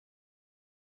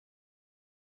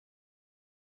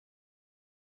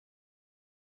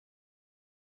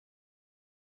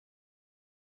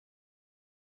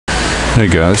Hey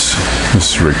guys,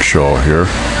 this is Rick Shaw here.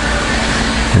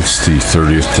 It's the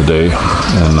 30th today,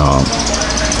 and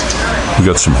we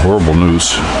got some horrible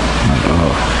news.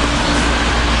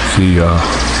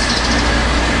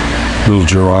 Little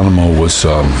Geronimo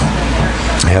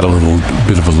had a little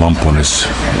bit of a lump on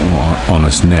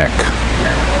his neck,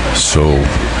 so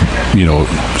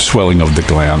swelling of the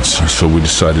glands. So we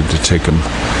decided to take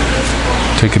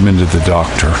him into the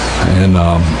doctor, and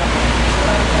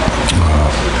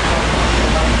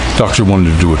doctor wanted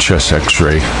to do a chest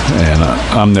x-ray, and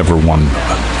I'm never one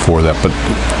for that, but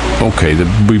okay,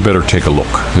 we better take a look.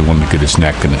 They wanted to get his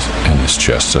neck and his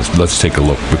chest. Let's take a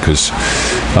look, because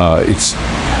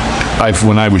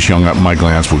when I was young, my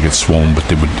glands would get swollen, but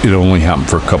it only happened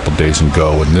for a couple days and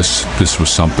go, and this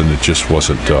was something that just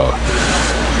wasn't going.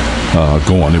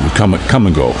 It would come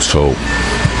and go. So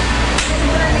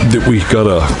we got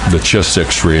the chest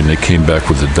x-ray, and they came back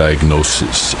with a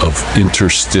diagnosis of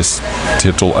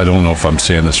interstitial, I don't know if I'm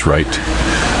saying this right,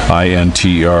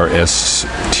 interstitial,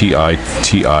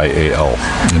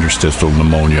 interstitial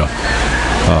pneumonia.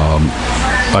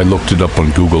 I looked it up on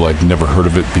Google. I'd never heard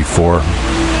of it before.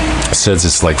 It says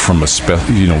it's like from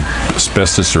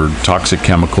asbestos or toxic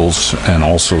chemicals, and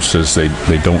also says they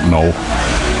don't know.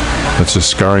 It's a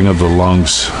scarring of the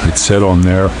lungs. It said on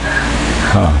there,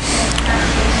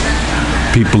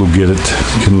 people who get it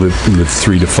can live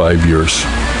 3 to 5 years.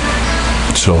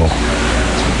 So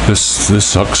this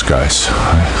sucks, guys.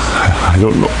 I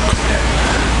don't know.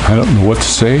 I don't know what to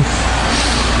say.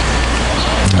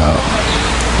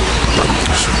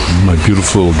 My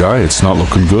beautiful little guy, it's not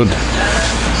looking good.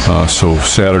 So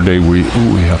Saturday we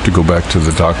have to go back to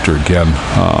the doctor again.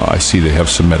 I see they have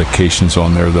some medications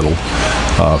on there that'll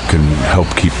can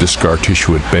help keep the scar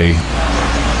tissue at bay.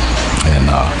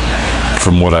 And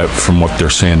from what they're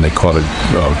saying, they caught it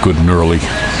good and early.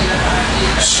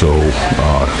 So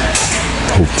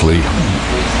hopefully,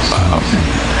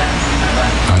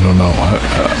 I don't know.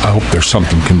 I hope there's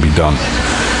something can be done.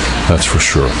 That's for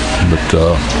sure. But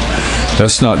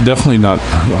that's definitely not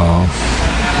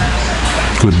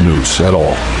good news at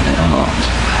all.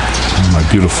 My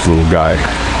beautiful little guy.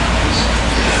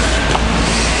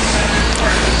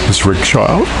 This is Rick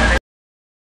Shaw.